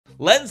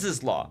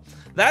Lenz's law,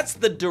 that's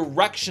the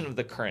direction of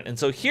the current. And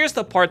so here's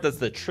the part that's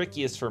the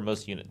trickiest for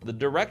most units. The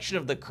direction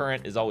of the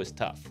current is always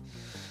tough.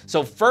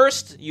 So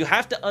first, you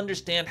have to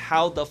understand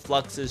how the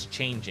flux is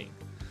changing.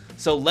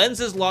 So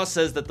Lenz's law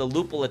says that the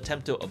loop will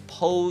attempt to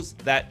oppose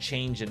that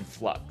change in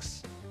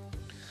flux.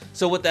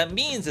 So what that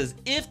means is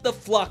if the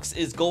flux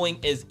is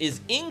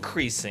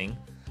increasing,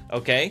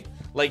 okay?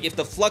 Like if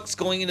the flux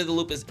going into the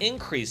loop is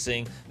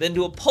increasing, then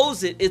to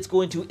oppose it, it's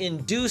going to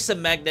induce a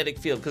magnetic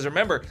field. Because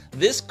remember,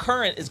 this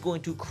current is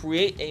going to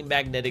create a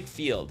magnetic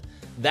field.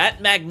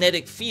 That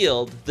magnetic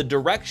field, the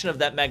direction of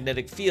that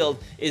magnetic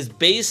field is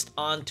based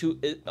on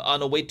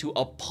a way to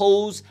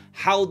oppose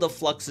how the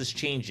flux is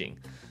changing.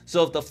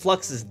 So if the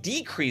flux is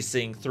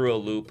decreasing through a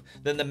loop,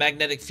 then the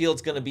magnetic field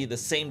is going to be the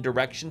same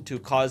direction to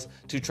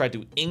try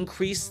to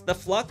increase the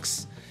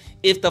flux.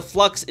 If the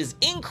flux is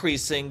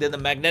increasing, then the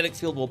magnetic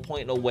field will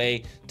point in a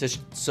way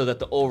so that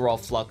the overall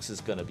flux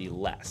is going to be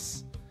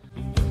less.